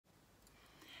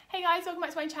Hey guys, welcome back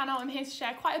to my channel. I'm here to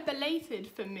share quite a belated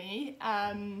for me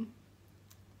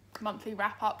monthly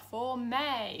wrap up for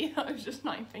May. I was just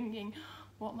like thinking,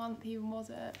 what month even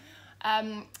was it?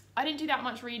 I didn't do that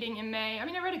much reading in May. I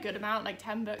mean, I read a good amount, like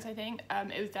 10 books I think.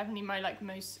 It was definitely my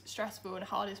most stressful and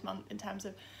hardest month in terms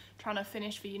of trying to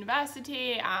finish for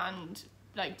university and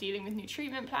like dealing with new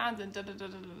treatment plans and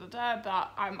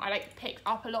but I picked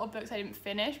up a lot of books I didn't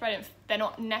finish, but they're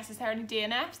not necessarily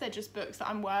DNFs, they're just books that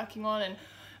I'm working on and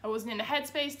I wasn't in the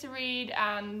headspace to read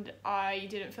and I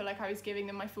didn't feel like I was giving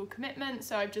them my full commitment,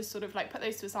 so I've just sort of put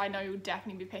those to the side. And I will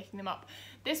definitely be picking them up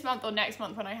this month or next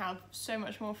month when I have so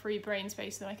much more free brain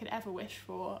space than I could ever wish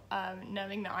for,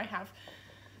 knowing that I have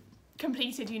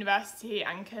completed university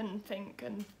and can think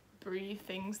and breathe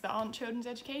things that aren't children's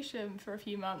education for a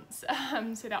few months,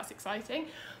 so that's exciting.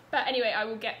 But anyway, I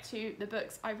will get to the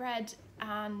books I read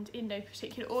and in no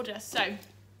particular order. So,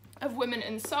 Of Women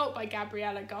and Salt by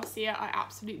Gabriela Garcia. I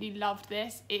absolutely loved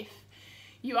this. If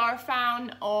you are a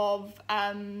fan of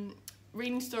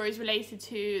reading stories related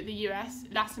to the US,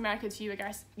 Latin America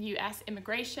to US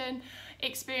immigration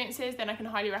experiences, then I can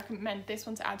highly recommend this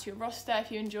one to add to your roster.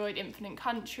 If you enjoyed Infinite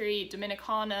Country,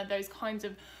 Dominicana, those kinds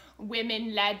of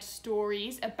women-led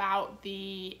stories about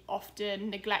the often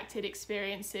neglected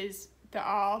experiences that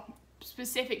are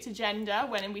specific to gender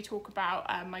when we talk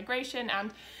about migration.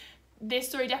 And this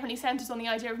story definitely centers on the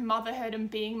idea of motherhood and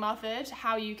being mothered,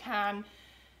 how you can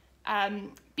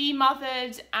be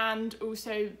mothered and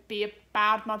also be a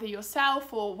bad mother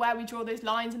yourself, or where we draw those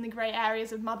lines in the grey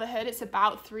areas of motherhood. It's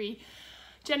about 3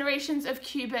 generations of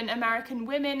Cuban American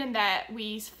women, and there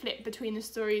we flip between the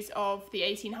stories of the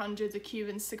 1800s, a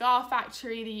Cuban cigar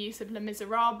factory, the use of Les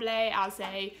Miserables as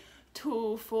a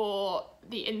tool for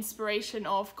the inspiration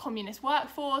of communist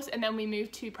workforce, and then we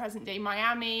move to present day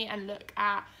Miami and look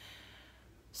at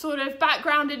sort of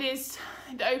background. It is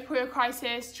the opioid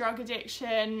crisis, drug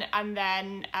addiction, and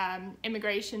then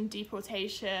immigration,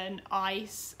 deportation,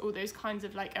 ICE, all those kinds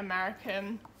of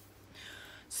American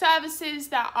services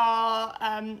that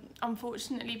are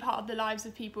unfortunately part of the lives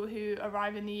of people who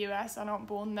arrive in the US and aren't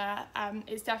born there.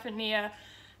 It's definitely a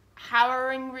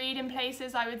harrowing read in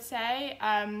places, I would say,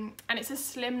 and it's a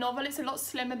slim novel. It's a lot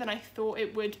slimmer than I thought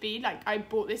it would be. I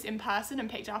bought this in person and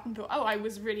picked it up and thought, oh, I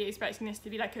was really expecting this to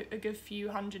be a good few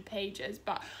hundred pages,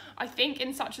 but I think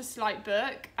in such a slight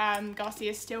book,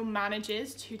 Garcia still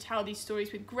manages to tell these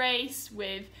stories with grace,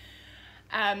 with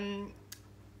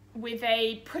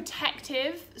a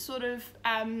protective sort of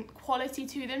quality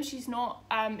to them. She's not,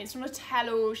 it's not a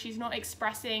tell-all, she's not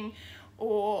expressing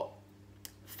or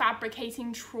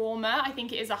fabricating trauma. I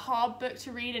think it is a hard book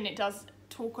to read and it does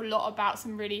talk a lot about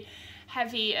some really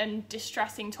heavy and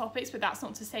distressing topics, but that's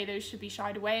not to say those should be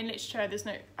shied away in literature. There's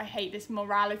no, I hate this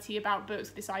morality about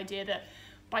books, this idea that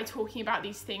by talking about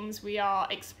these things we are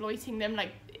exploiting them.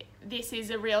 This is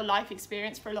a real life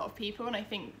experience for a lot of people, and I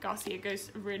think Garcia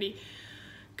goes a really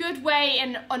good way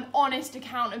in an honest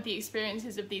account of the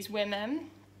experiences of these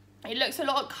women. It looks a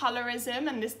lot at colorism,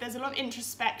 and there's a lot of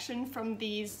introspection from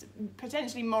these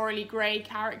potentially morally grey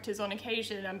characters on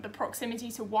occasion, and the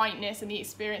proximity to whiteness and the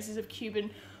experiences of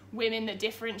Cuban women that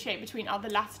differentiate between other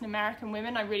Latin American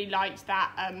women. I really liked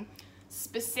that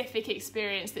specific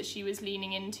experience that she was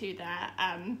leaning into there,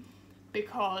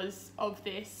 because of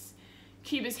this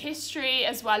Cuba's history,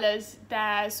 as well as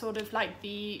their sort of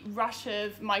the rush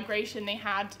of migration they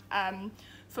had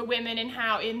for women, and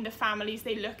how in the families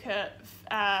they look at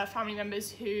family members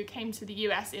who came to the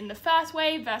US in the first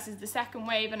wave versus the second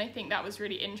wave. And I think that was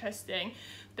really interesting,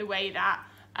 the way that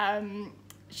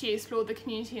she explored the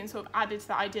community and sort of added to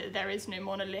the idea that there is no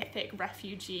monolithic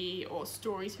refugee or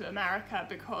story to America,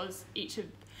 because each of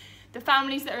the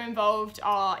families that are involved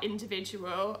are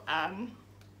individual.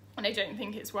 And I don't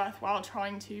think it's worthwhile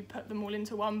trying to put them all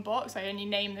into one box. I only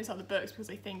name those other books because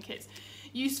I think it's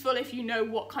useful if you know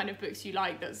what kind of books you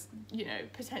like. That's,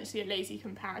 potentially a lazy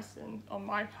comparison on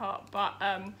my part, but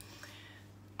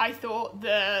I thought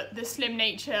the slim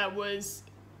nature was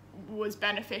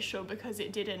beneficial because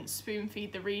it didn't spoon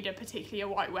feed the reader, particularly a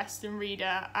white Western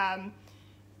reader.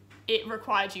 It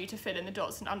required you to fill in the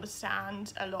dots and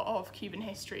understand a lot of Cuban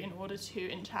history in order to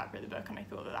interpret the book, and I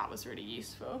thought that was really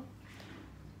useful.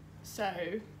 So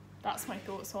that's my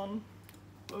thoughts on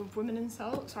Of Women and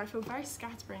Salt. So I feel very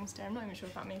scatterbrained today, I'm not even sure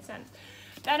if that made sense.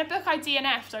 Then a book I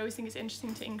DNF'd, I always think it's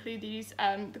interesting to include these,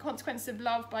 The Consequences of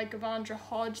Love by Govandra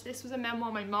Hodge. This was a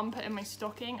memoir my mum put in my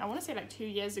stocking, I want to say 2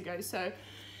 years ago, so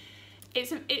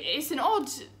it's an odd,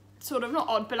 sort of, not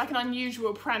odd, but an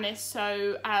unusual premise.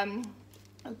 So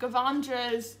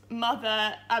Gavandra's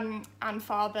mother and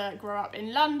father grew up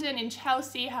in London, in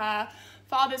Chelsea. Her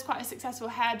father's quite a successful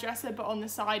hairdresser, but on the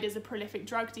side is a prolific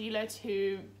drug dealer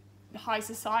to high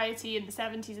society in the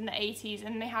 70s and the 80s,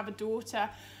 and they have a daughter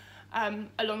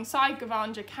alongside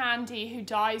Gavanja, Candy, who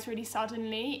dies really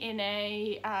suddenly in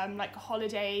a like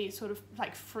holiday sort of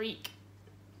like freak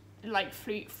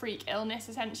illness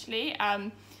essentially.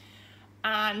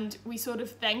 And we sort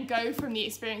of then go from the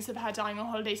experience of her dying on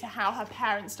holiday to how her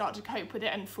parents start to cope with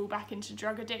it and fall back into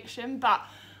drug addiction. But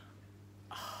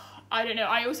I don't know,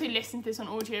 I also listened to this on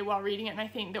audio while reading it, and I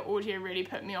think the audio really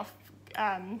put me off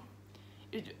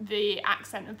the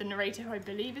accent of the narrator, who I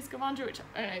believe is Gavanja, which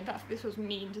I don't know, this was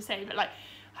mean to say, but like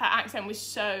her accent was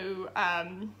so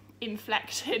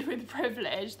inflected with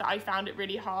privilege that I found it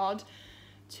really hard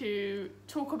to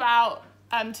talk about,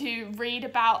 to read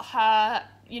about her,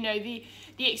 you know, the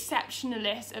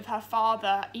exceptionalness of her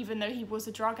father, even though he was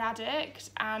a drug addict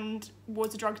and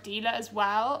was a drug dealer as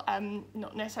well.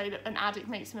 Not necessarily that an addict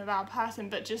makes him a bad person,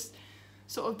 but just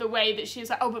sort of the way that she was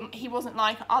like, oh, but he wasn't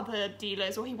like other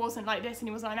dealers, or he wasn't like this and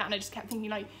he wasn't like that. And I just kept thinking,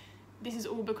 like, this is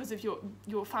all because of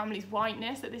your family's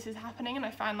whiteness that this is happening. And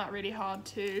I found that really hard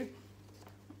to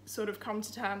sort of come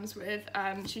to terms with.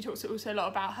 She talks also a lot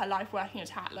about her life working at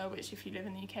Tatler, which if you live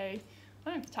in the UK, I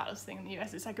don't know if Tatler's thing in the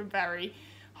US, it's like a very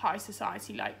high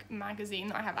society like magazine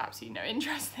that I have absolutely no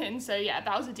interest in. So yeah,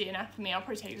 that was a DNF for me. I'll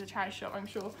probably take it to a charity shop, I'm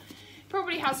sure. It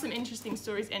probably has some interesting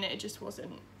stories in it, it just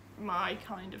wasn't my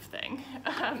kind of thing.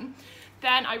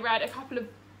 Then I read a couple of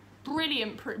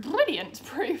brilliant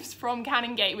proofs from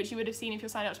Canongate, which you would have seen if you're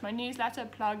signed up to my newsletter.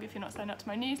 Plug if you're not signed up to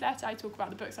my newsletter. I talk about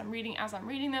the books I'm reading as I'm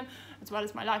reading them, as well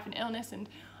as my life and illness and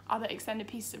other extended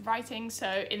pieces of writing.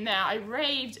 So in there I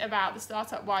raved about The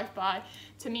Startup Wife by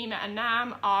Tamima and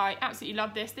Nam. I absolutely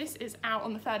love this. This is out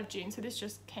on the 3rd of June, so this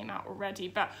just came out already.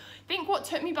 But I think what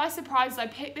took me by surprise is I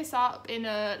picked this up in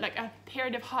a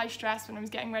period of high stress when I was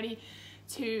getting ready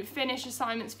to finish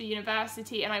assignments for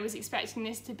university, and I was expecting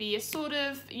this to be a sort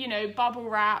of, you know, bubble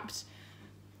wrapped,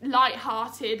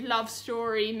 light-hearted love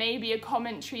story, maybe a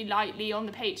commentary lightly on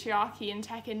the patriarchy in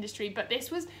tech industry, but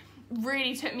this was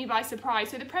really took me by surprise.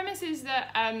 So the premise is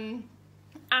that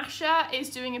Asha is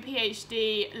doing a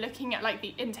PhD looking at like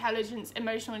the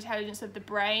emotional intelligence of the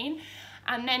brain,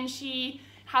 and then she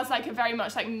has like a very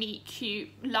much like meet cute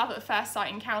love at first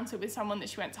sight encounter with someone that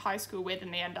she went to high school with,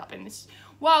 and they end up in this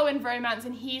whirlwind romance,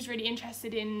 and he's really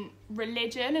interested in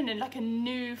religion and in like a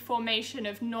new formation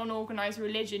of non-organized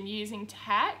religion using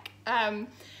tech.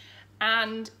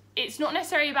 And it's not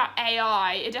necessarily about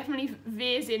AI, it definitely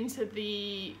veers into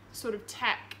the sort of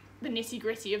tech, the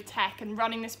nitty-gritty of tech, and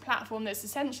running this platform that's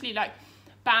essentially like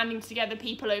banding together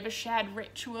people over shared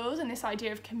rituals and this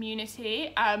idea of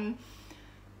community.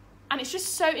 And it's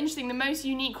just so interesting, the most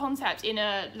unique concept in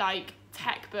a like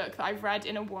tech book that I've read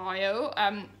in a while.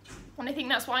 And I think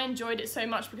that's why I enjoyed it so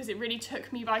much, because it really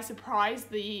took me by surprise,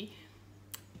 the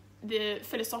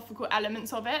philosophical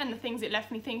elements of it and the things it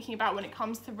left me thinking about when it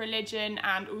comes to religion,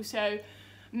 and also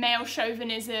male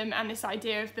chauvinism and this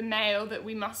idea of the male that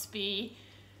we must be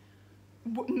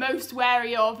most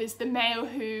wary of is the male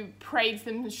who parades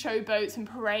them showboats and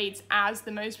parades as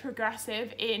the most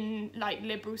progressive in like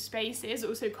liberal spaces.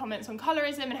 Also comments on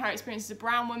colorism and how it experiences a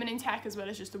brown woman in tech as well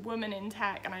as just a woman in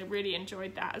tech, and I really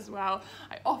enjoyed that as well.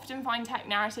 I often find tech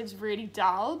narratives really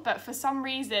dull, but for some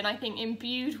reason I think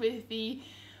imbued with the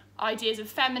ideas of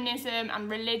feminism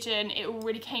and religion, it all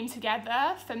really came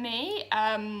together for me.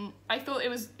 I thought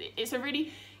it's a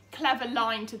really clever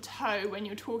line to toe when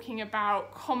you're talking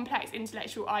about complex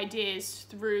intellectual ideas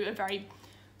through a very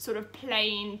sort of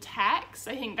plain text.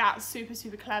 I think that's super,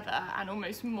 super clever, and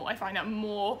almost more, I find that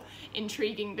more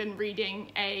intriguing than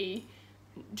reading a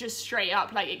just straight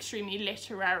up like extremely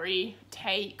literary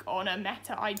take on a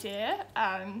meta idea.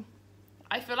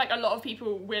 I feel like a lot of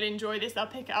people will enjoy this, they'll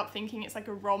pick it up thinking it's like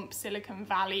a romp Silicon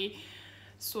Valley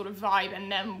sort of vibe,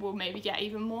 and then we'll maybe get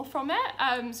even more from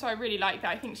it. So I really like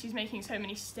that. I think she's making so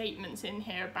many statements in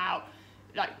here about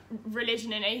like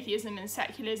religion and atheism and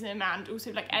secularism, and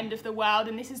also like end of the world.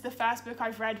 And this is the first book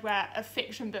I've read where a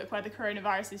fiction book where the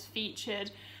coronavirus is featured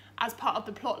as part of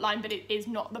the plot line, but it is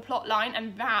not the plot line.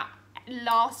 And that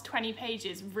last 20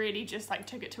 pages really just like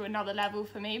took it to another level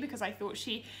for me, because I thought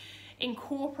she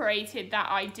incorporated that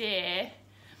idea,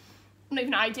 not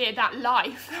even an idea, that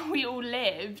life that we all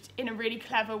lived in a really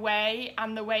clever way,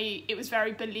 and the way it was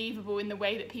very believable in the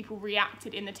way that people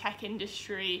reacted in the tech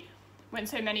industry when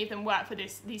so many of them worked for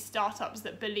these startups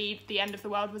that believed the end of the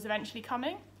world was eventually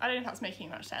coming. I don't know if that's making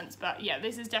much sense, but yeah,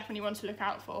 this is definitely one to look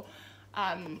out for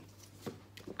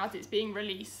as it's being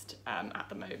released at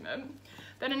the moment.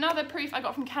 Then another proof I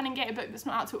got from Canongate, a book that's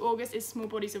not out till August, is Small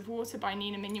Bodies of Water by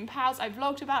Nina Minion-Powell. I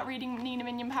vlogged about reading Nina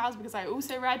Minion-Powell because I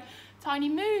also read Tiny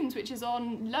Moons, which is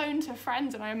on loan to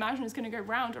friends, and I imagine it's going to go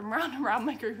round and round and round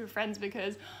my group of friends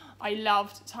because I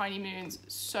loved Tiny Moons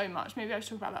so much. Maybe I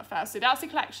should talk about that first. So that's a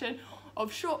collection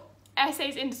of short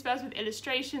essays interspersed with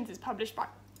illustrations. It's published by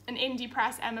an indie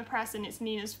press, Emma Press, and it's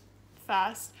Nina's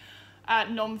first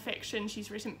non-fiction.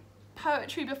 She's written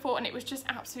poetry before, and it was just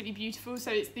absolutely beautiful.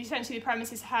 So it's essentially the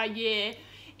premise is her year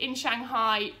in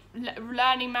Shanghai,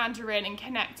 learning Mandarin and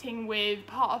connecting with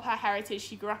part of her heritage.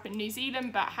 She grew up in New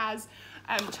Zealand but has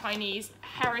Chinese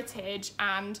heritage,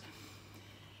 and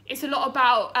it's a lot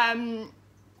about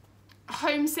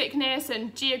homesickness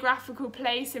and geographical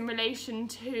place in relation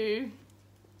to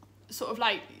sort of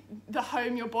like the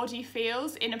home your body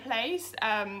feels in a place,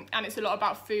 and it's a lot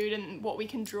about food and what we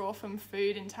can draw from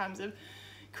food in terms of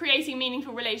creating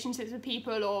meaningful relationships with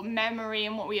people or memory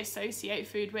and what we associate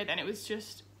food with. And it was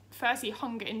just firstly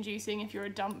hunger inducing. If you're a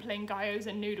dumpling,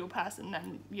 gyoza, noodle person,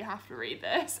 then you have to read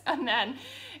this. And then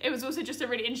it was also just a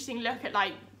really interesting look at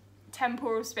like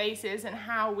temporal spaces and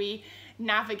how we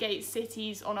navigate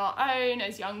cities on our own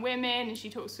as young women. And she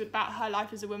talks about her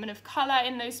life as a woman of colour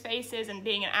in those spaces and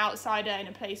being an outsider in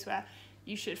a place where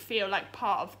you should feel like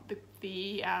part of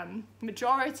the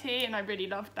majority. And I really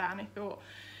loved that, and I thought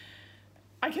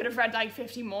I could have read like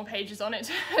 50 more pages on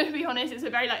it, to be honest. It's a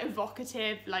very like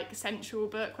evocative, like sensual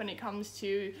book when it comes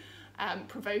to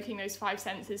provoking those five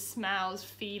senses: smells,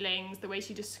 feelings. The way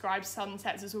she describes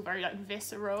sunsets is all very like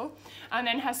visceral. And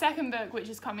then her second book, which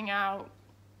is coming out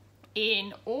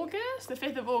in August, the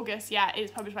 5th of August, yeah,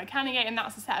 is published by Canongate, and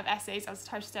that's a set of essays, as the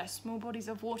title says, Small Bodies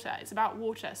of Water. It's about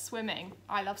water, swimming.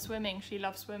 I love swimming, she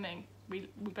loves swimming, we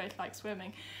both like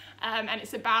swimming. And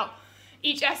it's about,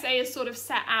 each essay is sort of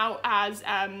set out as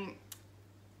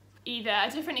either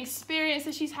a different experience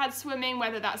that she's had swimming,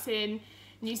 whether that's in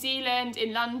New Zealand,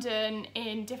 in London,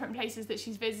 in different places that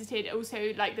she's visited.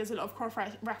 Also, like, there's a lot of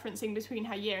cross-referencing between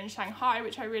her year in Shanghai,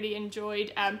 which I really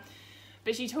enjoyed.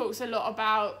 But she talks a lot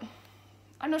about,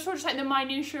 I'm not sure, just like the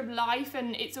minutiae of life,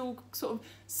 and it's all sort of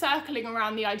circling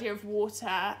around the idea of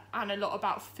water and a lot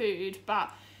about food,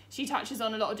 but she touches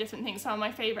on a lot of different things. Some of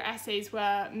my favourite essays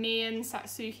were Mian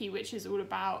Satsuki, which is all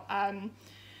about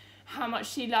how much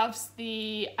she loves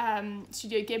the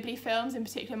Studio Ghibli films, in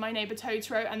particular My Neighbor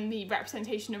Totoro, and the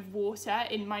representation of water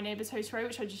in My Neighbor Totoro,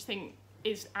 which I just think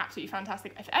is absolutely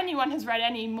fantastic. If anyone has read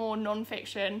any more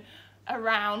non-fiction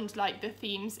around like the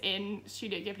themes in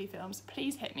Studio Ghibli films,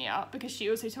 please hit me up, because she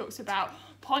also talks about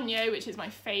Ponyo, which is my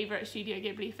favourite Studio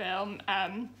Ghibli film,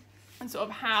 and sort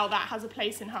of how that has a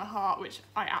place in her heart, which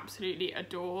I absolutely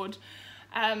adored.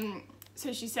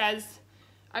 So she says,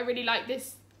 I really like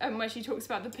this, where she talks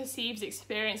about the perceived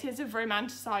experiences of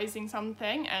romanticising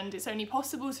something, and it's only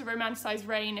possible to romanticise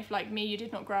rain if, like me, you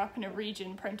did not grow up in a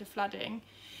region prone to flooding.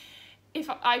 If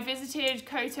I visited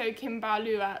Koto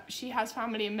Kimbalua, she has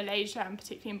family in Malaysia and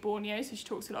particularly in Borneo, so she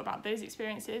talks a lot about those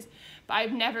experiences, but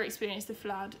I've never experienced the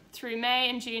flood. Through May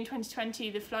and June 2020,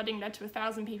 the flooding led to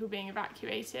 1,000 people being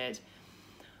evacuated.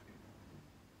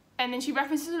 And then she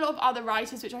references a lot of other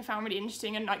writers, which I found really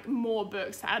interesting, and like more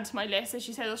books to add to my list. So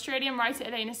she said Australian writer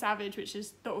Elena Savage, which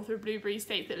is the author of Blueberry,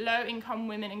 states that low-income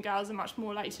women and girls are much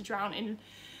more likely to drown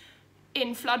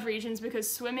in flood regions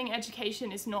because swimming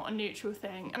education is not a neutral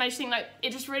thing. And I just think like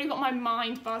it just really got my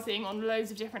mind buzzing on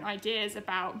loads of different ideas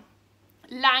about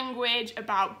language,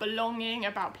 about belonging,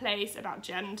 about place, about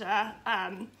gender,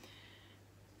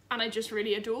 and I just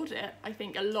really adored it. I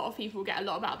think a lot of people get a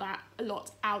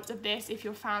lot out of this if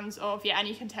you're fans of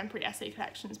any contemporary essay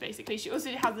collections, basically. She also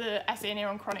has an essay in here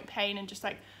on chronic pain and just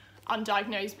like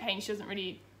undiagnosed pain. She doesn't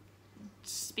really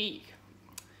speak,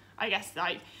 I guess,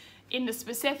 like in the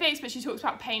specifics, but she talks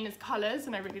about pain as colours,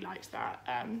 and I really liked that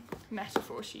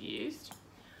metaphor she used.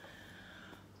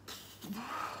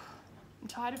 I'm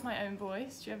tired of my own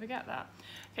voice. Do you ever get that?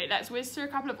 Okay, let's whiz through a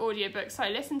couple of audiobooks. So I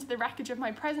listened to The Wreckage of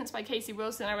My Presence by Casey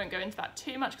Wilson. I won't go into that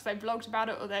too much because I vlogged about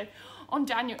it, although on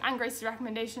Daniel and Grace's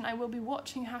recommendation, I will be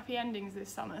watching Happy Endings this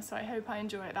summer, so I hope I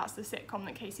enjoy it. That's the sitcom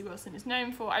that Casey Wilson is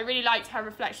known for. I really liked her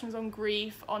reflections on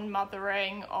grief, on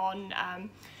mothering, on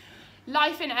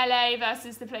life in LA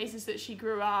versus the places that she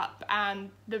grew up,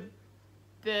 and the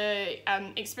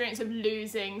experience of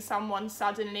losing someone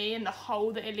suddenly and the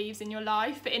hole that it leaves in your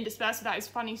life. But interspersed with that is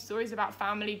funny stories about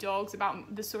family dogs,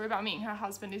 about the story about meeting her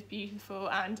husband is beautiful,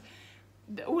 and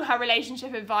all her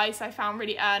relationship advice I found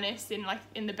really earnest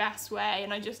in the best way.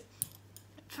 And I just,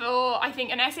 I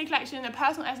think an essay collection, a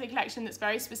personal essay collection that's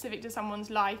very specific to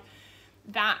someone's life,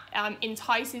 that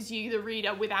entices you, the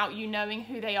reader, without you knowing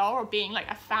who they are or being like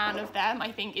a fan of them,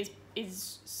 I think is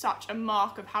is such a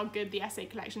mark of how good the essay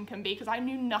collection can be, because I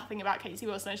knew nothing about Casey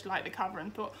Wilson. I just liked the cover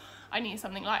and thought I needed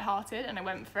something lighthearted, and I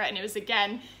went for it. And it was,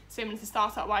 again, similar to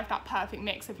Startup Wife, that perfect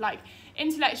mix of like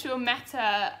intellectual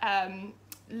meta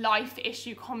life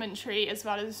issue commentary, as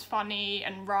well as funny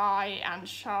and wry and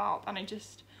sharp, and I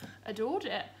just adored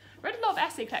it. Read a lot of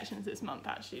essay collections this month,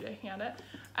 actually, looking at it.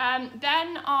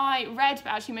 Then I read,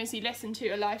 but actually mostly listened to,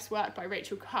 A Life's Work by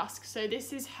Rachel Cusk. So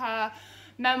this is her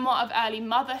memoir of early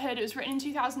motherhood. It was written in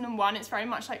 2001. It's very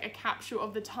much like a capsule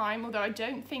of the time, although I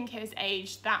don't think it has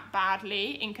aged that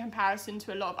badly in comparison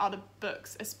to a lot of other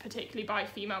books, particularly by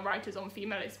female writers on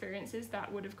female experiences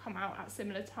that would have come out at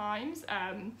similar times.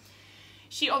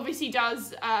 She obviously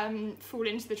does fall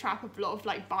into the trap of a lot of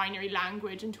like binary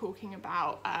language and talking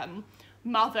about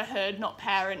motherhood, not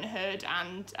parenthood,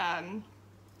 and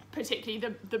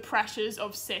particularly the pressures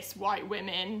of cis white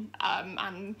women.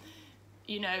 And,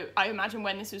 you know, I imagine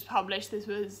when this was published, this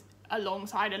was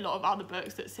alongside a lot of other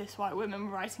books that cis white women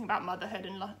were writing about motherhood.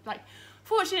 And like,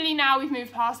 fortunately now we've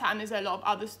moved past that, and there's a lot of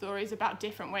other stories about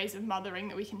different ways of mothering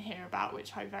that we can hear about,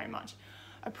 which I very much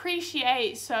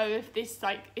appreciate. So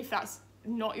if that's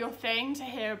not your thing to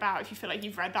hear about, if you feel like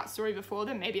you've read that story before,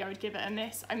 then maybe I would give it a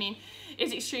miss. I mean,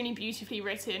 it's extremely beautifully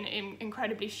written,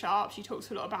 incredibly sharp. She talks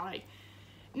a lot about like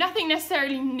nothing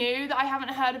necessarily new that I haven't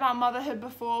heard about motherhood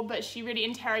before, but she really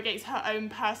interrogates her own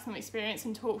personal experience,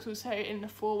 and talks also in the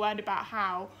foreword about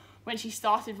how when she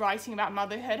started writing about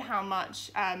motherhood, how much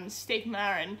stigma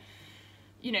and,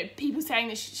 you know, people saying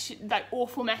that she like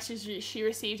awful messages she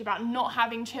received about not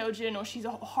having children, or she's a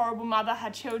horrible mother, her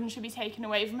children should be taken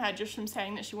away from her just from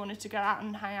saying that she wanted to go out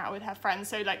and hang out with her friends.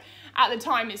 So like at the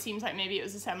time it seems like maybe it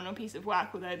was a seminal piece of work,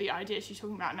 although the idea she's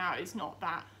talking about now is not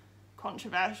that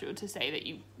controversial, to say that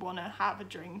you want to have a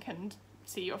drink and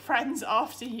see your friends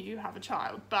after you have a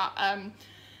child. But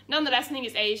nonetheless, I think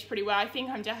it's aged pretty well. I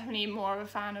think I'm definitely more of a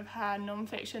fan of her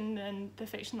non-fiction than the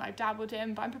fiction that I've dabbled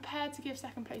in, but I'm prepared to give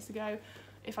Second Place a go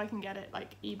if I can get it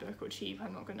like ebook or cheap.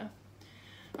 I'm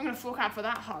gonna fork out for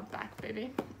that hardback,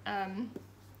 baby.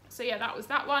 So yeah, that was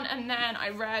that one. And then I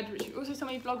read, which you also saw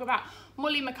me blog about,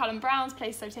 Molly McCullum Brown's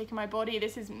Place I've Taken My Body.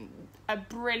 This is a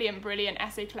brilliant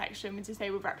essay collection with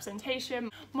disabled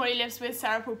representation. Molly lives with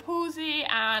cerebral palsy,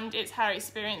 and it's her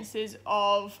experiences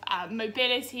of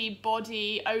mobility,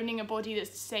 body, owning a body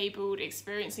that's disabled,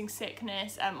 experiencing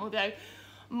sickness. Although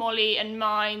Molly and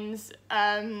mine's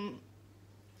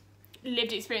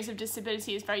lived experience of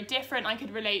disability is very different, I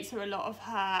could relate to a lot of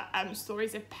her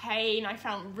stories of pain. I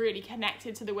found really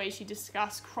connected to the way she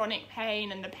discussed chronic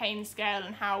pain and the pain scale,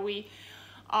 and how we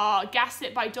are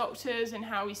gaslit by doctors, and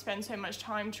how we spend so much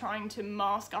time trying to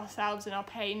mask ourselves and our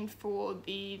pain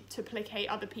to placate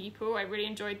other people. I really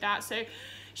enjoyed that. So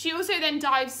she also then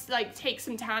takes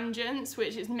some tangents,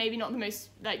 which is maybe not the most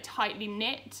tightly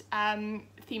knit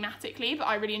thematically, but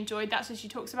I really enjoyed that. So she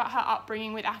talks about her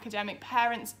upbringing with academic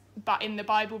parents, but in the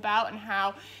Bible Belt, and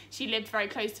how she lived very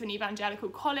close to an evangelical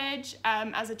college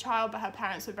as a child, but her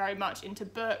parents were very much into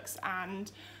books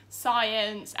and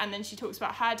science. And then she talks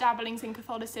about her dabblings in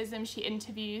Catholicism. She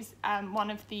interviews one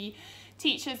of the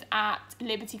teachers at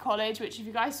Liberty College, which if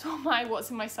you guys saw my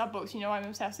What's in My Sub box, you know I'm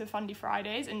obsessed with Fundy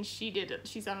Fridays, and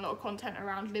she's done a lot of content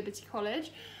around Liberty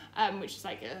College, which is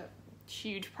like a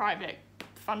huge private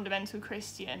fundamental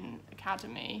Christian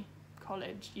academy,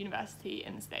 college, university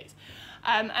in the States.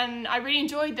 And I really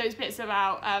enjoyed those bits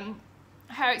about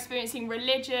her experiencing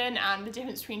religion and the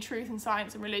difference between truth and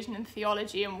science, and religion and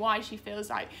theology, and why she feels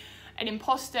like an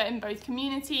imposter in both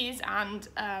communities, and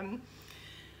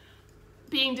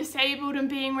being disabled and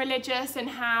being religious, and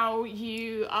how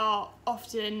you are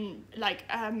often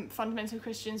fundamental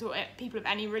Christians or people of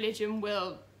any religion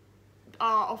are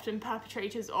often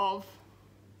perpetrators of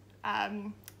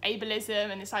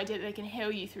ableism, and this idea that they can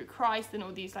heal you through Christ, and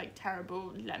all these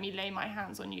terrible let me lay my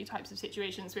hands on you types of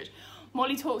situations, which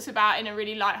Molly talks about in a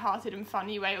really light-hearted and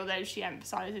funny way, although she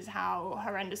emphasises how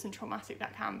horrendous and traumatic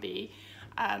that can be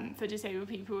for disabled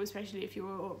people, especially if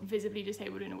you're visibly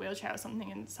disabled in a wheelchair or something,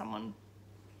 and someone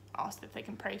asks if they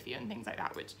can pray for you and things like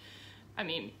that, which, I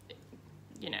mean,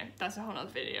 you know, that's a whole other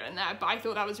video in there. But I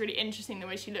thought that was really interesting, the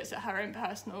way she looks at her own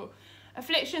personal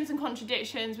afflictions and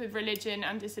contradictions with religion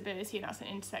and disability, and that's an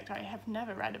intersect I have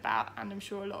never read about, and I'm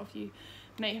sure a lot of you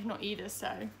may have not either.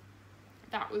 So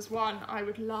that was one I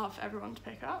would love everyone to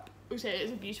pick up. Also, it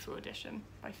is a beautiful edition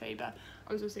by Faber.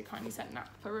 I was also kindly sent that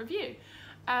for review.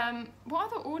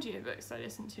 What other audiobooks did I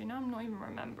listen to? Now I'm not even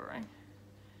remembering.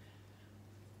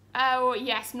 Oh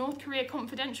yes, North Korea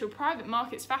Confidential, Private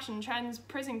Markets, Fashion Trends,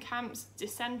 Prison Camps,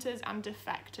 Dissenters and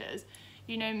Defectors.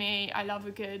 You know me, I love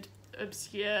a good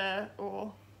obscure,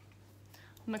 or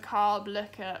macabre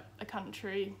look at a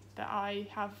country that I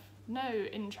have no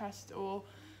interest or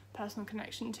personal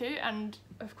connection to. And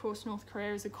of course North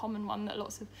Korea is a common one that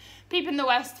lots of people in the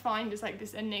West find as like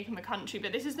this enigma country,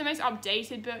 but this is the most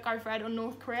updated book I've read on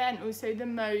North Korea, and also the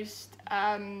most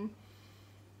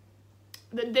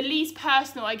the least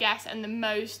personal, I guess, and the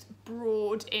most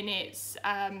broad in its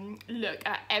look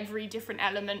at every different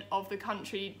element of the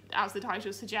country, as the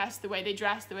title suggests: the way they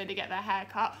dress, the way they get their hair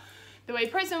cut, the way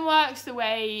prison works, the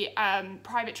way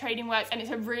private trading works. And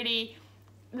it's a really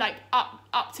like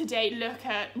up-to-date look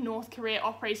at North Korea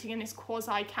operating in this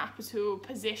quasi-capital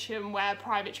position where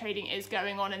private trading is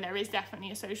going on, and there is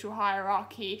definitely a social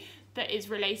hierarchy that is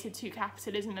related to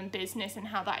capitalism and business, and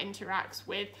how that interacts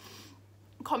with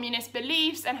communist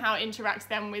beliefs and how it interacts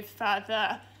then with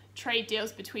further trade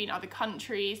deals between other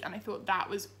countries. And I thought that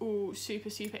was all super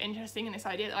interesting, and this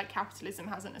idea that like capitalism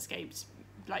hasn't escaped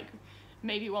like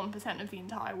maybe 1% of the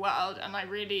entire world. And I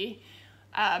really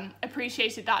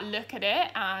appreciated that look at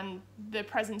it, and the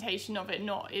presentation of it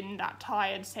not in that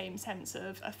tired same sense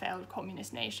of a failed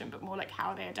communist nation, but more like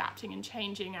how they're adapting and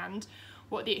changing, and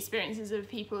what the experiences of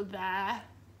people there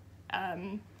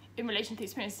in relation to the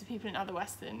experiences of people in other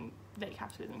Western late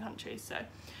capitalism countries. So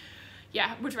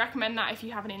yeah, would recommend that if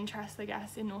you have an interest, I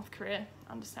guess, in North Korea.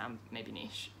 Understand, maybe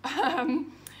niche.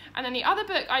 And then the other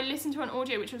book I listened to on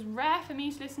audio, which was rare for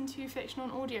me to listen to fiction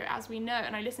on audio, as we know,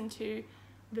 and I listened to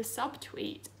The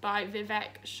Subtweet by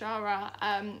Vivek Shara.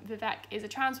 Vivek is a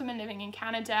trans woman living in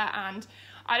Canada, and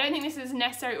I don't think this is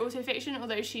necessarily autofiction,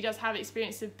 although she does have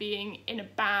experience of being in a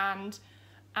band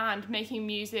and making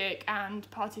music and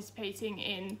participating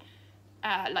in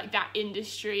like that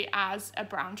industry as a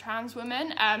brown trans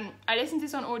woman. I listened to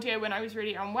this on audio when I was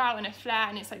really unwell in a flare,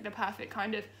 and it's like the perfect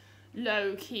kind of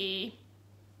low-key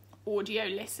audio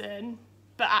listen,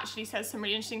 but actually says some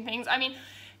really interesting things. I mean,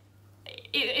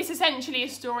 it's essentially a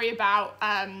story about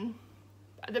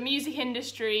the music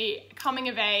industry, coming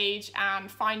of age and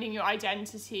finding your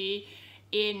identity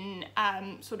in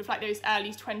sort of like those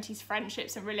early 20s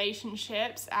friendships and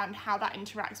relationships, and how that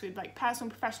interacts with like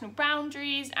personal and professional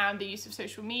boundaries and the use of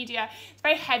social media. It's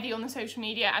very heavy on the social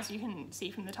media, as you can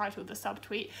see from the title of The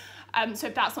Subtweet. So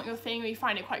if that's not your thing, or you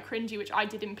find it quite cringy, which I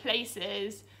did in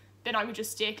places, then I would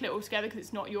just steer clear altogether, because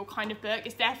it's not your kind of book.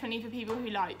 It's definitely for people who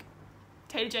like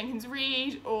Taylor Jenkins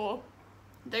Reid, or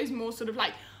those more sort of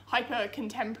like hyper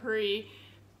contemporary,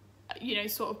 you know,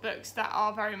 sort of books that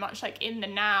are very much like in the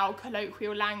now,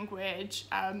 colloquial language,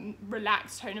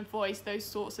 relaxed tone of voice, those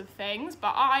sorts of things.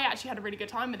 But I actually had a really good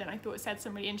time with it. I thought it said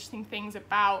some really interesting things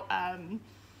about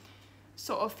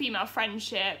sort of female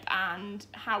friendship and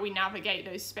how we navigate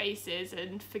those spaces,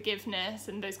 and forgiveness,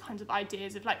 and those kinds of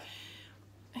ideas of like,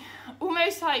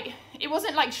 almost like, it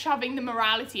wasn't like shoving the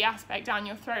morality aspect down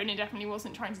your throat, and it definitely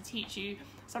wasn't trying to teach you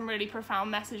some really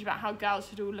profound message about how girls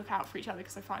should all look out for each other,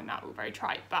 because I find that all very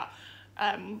trite. But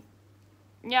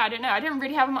yeah, I don't know, I didn't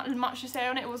really have much to say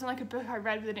on it. It wasn't like a book I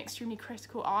read with an extremely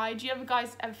critical eye. Do you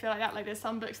guys ever feel like that? Like, there's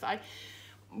some books that I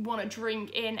want to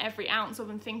drink in every ounce of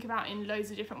and think about in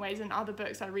loads of different ways, and other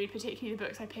books I read, particularly the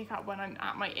books I pick up when I'm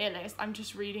at my illest, I'm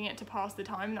just reading it to pass the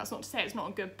time. And that's not to say it's not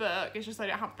a good book, it's just I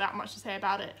don't have that much to say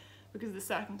about it because of the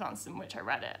circumstances in which I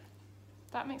read it.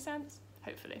 That makes sense?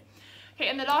 Hopefully. Okay,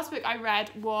 and the last book I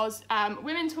read was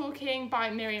Women Talking by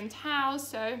Miriam Toews.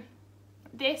 So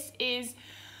this is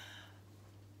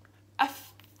a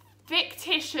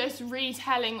fictitious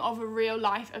retelling of a real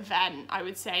life event, I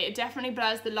would say. It definitely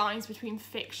blurs the lines between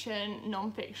fiction,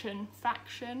 non-fiction,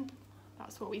 faction.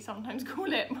 That's what we sometimes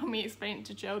call it when we explain it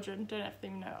to children. Don't know if they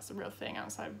even know that's a real thing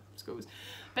outside schools.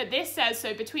 But this says,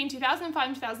 so between 2005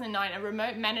 and 2009, a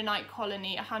remote Mennonite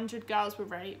colony, 100 girls were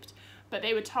raped, but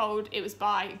they were told it was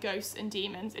by ghosts and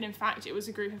demons, and in fact it was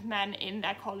a group of men in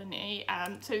their colony.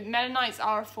 So Mennonites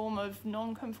are a form of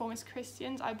non-conformist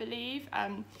Christians, I believe.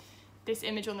 This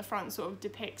image on the front sort of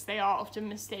depicts they are often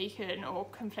mistaken or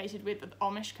conflated with the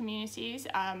Amish communities.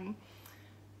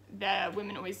 The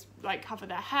women always like cover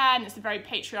their hair, and it's a very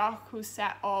patriarchal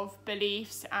set of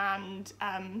beliefs, and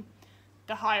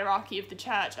the hierarchy of the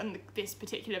church, and this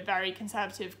particular very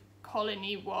conservative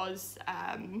colony was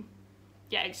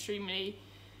yeah, extremely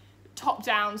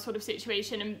top-down sort of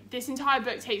situation. And this entire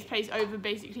book takes place over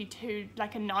basically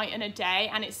like a night and a day,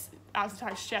 and it's, as the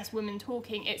title suggests, Women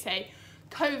Talking. It's a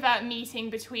covert meeting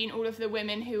between all of the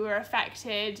women who were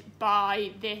affected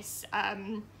by this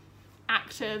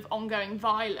act of ongoing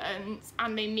violence,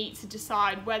 and they meet to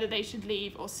decide whether they should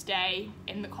leave or stay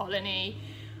in the colony.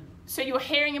 So you're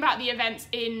hearing about the events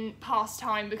in past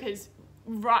time, because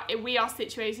we are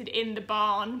situated in the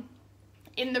barn,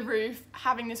 in the roof,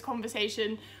 having this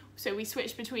conversation So we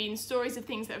switched between stories of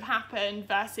things that have happened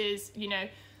versus, you know,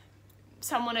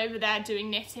 someone over there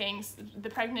doing knitting, the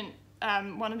pregnant,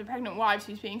 one of the pregnant wives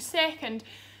who's being sick, and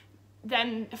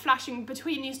then flashing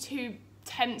between these two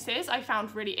tenses I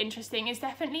found really interesting. It's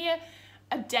definitely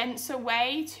a denser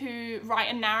way to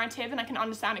write a narrative, and I can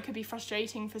understand it could be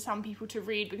frustrating for some people to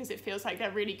read because it feels like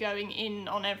they're really going in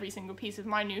on every single piece of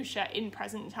minutiae in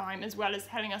present time, as well as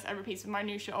telling us every piece of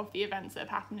minutiae of the events that have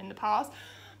happened in the past.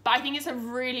 But I think it's a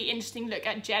really interesting look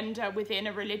at gender within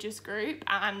a religious group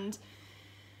and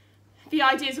the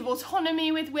ideas of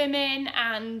autonomy with women,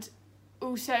 and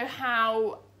also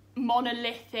how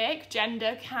monolithic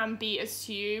gender can be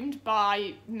assumed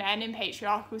by men in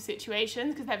patriarchal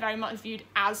situations because they're very much viewed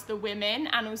as the women,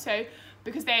 and also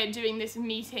because they are doing this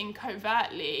meeting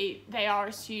covertly, they are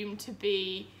assumed to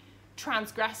be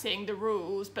transgressing the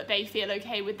rules, but they feel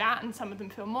okay with that, and some of them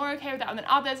feel more okay with that than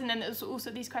others. And then there's also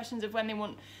these questions of when they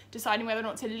want deciding whether or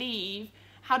not to leave,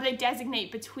 how do they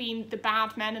designate between the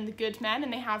bad men and the good men?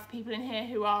 And they have people in here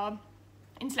who are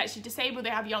intellectually disabled,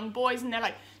 they have young boys, and they're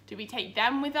like, do we take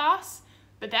them with us?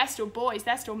 But they're still boys,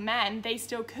 they're still men, they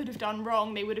still could have done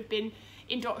wrong, they would have been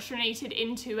indoctrinated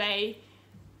into a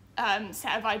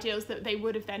set of ideals that they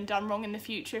would have then done wrong in the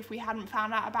future if we hadn't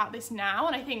found out about this now.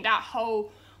 And I think that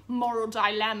whole moral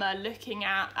dilemma looking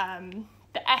at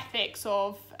the ethics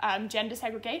of gender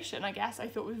segregation, I guess, I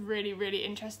thought was really, really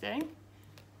interesting.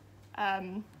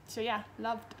 So yeah,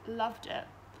 loved it.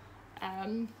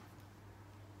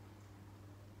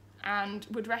 And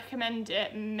would recommend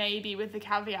it, maybe with the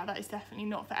caveat that it's definitely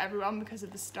not for everyone because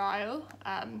of the style.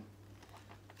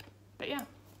 But yeah,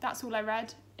 that's all I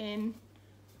read in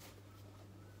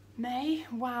May.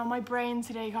 Wow, my brain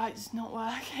today, guys, is not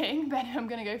working. But I'm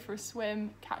gonna go for a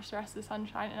swim, catch the rest of the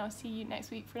sunshine, and I'll see you next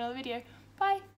week for another video. Bye.